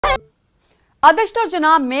ಅದೆಷ್ಟೋ ಜನ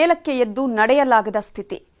ಮೇಲಕ್ಕೆ ಎದ್ದು ನಡೆಯಲಾಗದ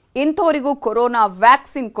ಸ್ಥಿತಿ. ಇಂಥವರಿಗೂ ಕೊರೋನಾ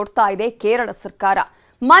ವ್ಯಾಕ್ಸಿನ್ ಕೊಡ್ತಾ ಇದೆ ಕೇರಳ ಸರ್ಕಾರ.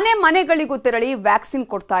 ಮನೆಗಳಿಗೂ ತೆರಳಿ ವ್ಯಾಕ್ಸಿನ್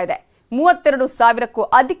ಕೊಡ್ತಾ ಇದೆ. 32,000ಕ್ಕೂ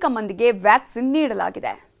ಅಧಿಕ ಮಂದಿಗೆ ವ್ಯಾಕ್ಸಿನ್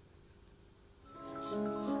ನೀಡಲಾಗಿದೆ.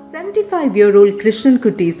 75-year-old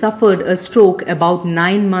Krishnankutti suffered a stroke about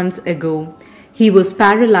 9 months ago. He was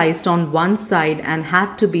paralyzed on one side and had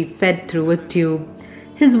to be fed through a tube.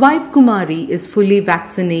 His wife Kumari is fully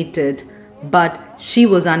vaccinated, but she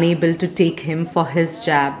was unable to take him for his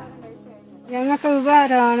jab. ഞങ്ങൾക്ക്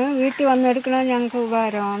ഉപകാരമാണ്. വീട്ടിൽ വന്നെടുക്കണത് ഞങ്ങൾക്ക്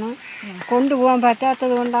ഉപകാരമാണ്. കൊണ്ടുപോകാൻ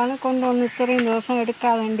പറ്റാത്തതുകൊണ്ടാണ് കൊണ്ടുവന്ന് ഇത്രയും ദിവസം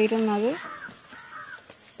എടുക്കാതിരുന്നത്.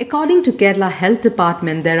 According to Kerala Health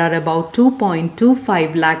Department, there are about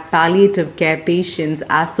 2.25 lakh palliative care patients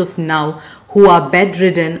as of now who are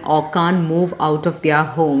bedridden or can't move out of their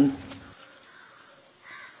homes.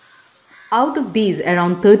 Out of these,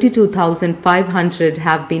 around 32,500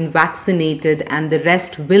 have been vaccinated and the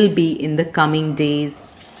rest will be in the coming days.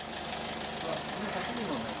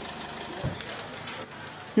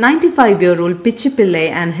 95-year-old Pichipillai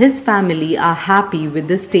and his family are happy with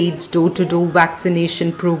the state's door-to-door vaccination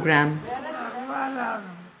program.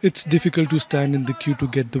 It's difficult to stand in the queue to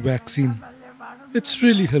get the vaccine. It's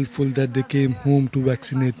really helpful that they came home to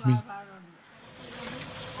vaccinate me.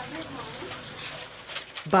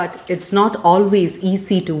 But it's not always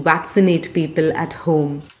easy to vaccinate people at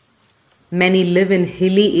home. Many live in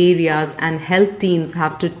hilly areas and health teams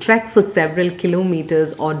have to trek for several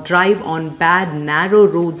kilometers or drive on bad, narrow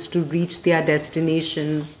roads to reach their destination.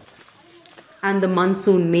 And the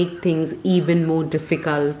monsoon make things even more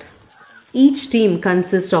difficult. Each team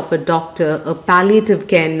consists of a doctor, a palliative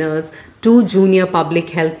care nurse, 2 junior public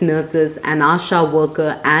health nurses, an ASHA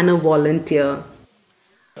worker and a volunteer.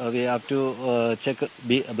 We have to check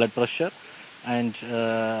blood pressure and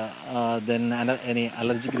then any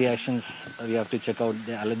allergic reactions. We have to check out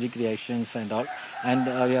the allergic reactions and all. And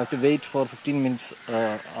we have to wait for 15 minutes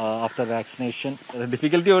after vaccination.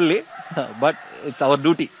 Difficulty only, but it's our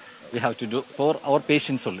duty. We have to do for our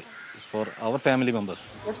patients only. It's for our family members.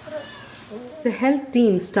 The health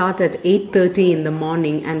team start at 8:30 in the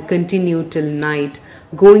morning and continue till night,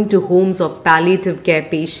 going to homes of palliative care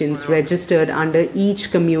patients registered under each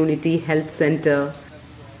community health center.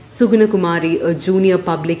 Suguna Kumari, a junior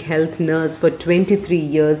public health nurse for 23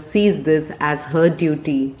 years, sees this as her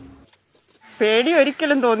duty. പേടി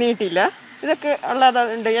ഒരിക്കലും തോന്നിയിട്ടില്ല. ഇതൊക്കെ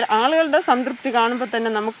ഉള്ളതുണ്ട്. ആളുകളുടെ സംതൃപ്തി കാണുമ്പോൾ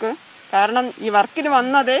തന്നെ നമുക്ക്, കാരണം ഈ വർക്കിന്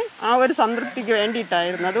വന്നതേ ആ ഒരു സംതൃപ്തിക്ക്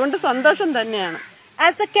വേണ്ടിയിട്ടായിരുന്നു. അതുകൊണ്ട് സന്തോഷം തന്നെയാണ്.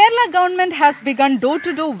 As the Kerala government has begun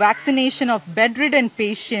door-to-door vaccination of bedridden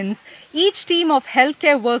patients, each team of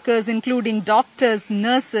healthcare workers, including doctors,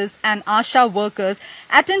 nurses and ASHA workers,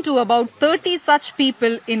 attend to about 30 such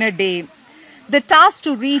people in a day. The task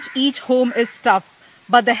to reach each home is tough,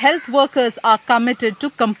 but the health workers are committed to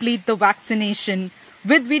complete the vaccination.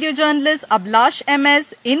 With video journalist Ablash MS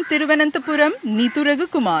in Thiruvananthapuram, Neetu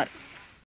Raghukumar.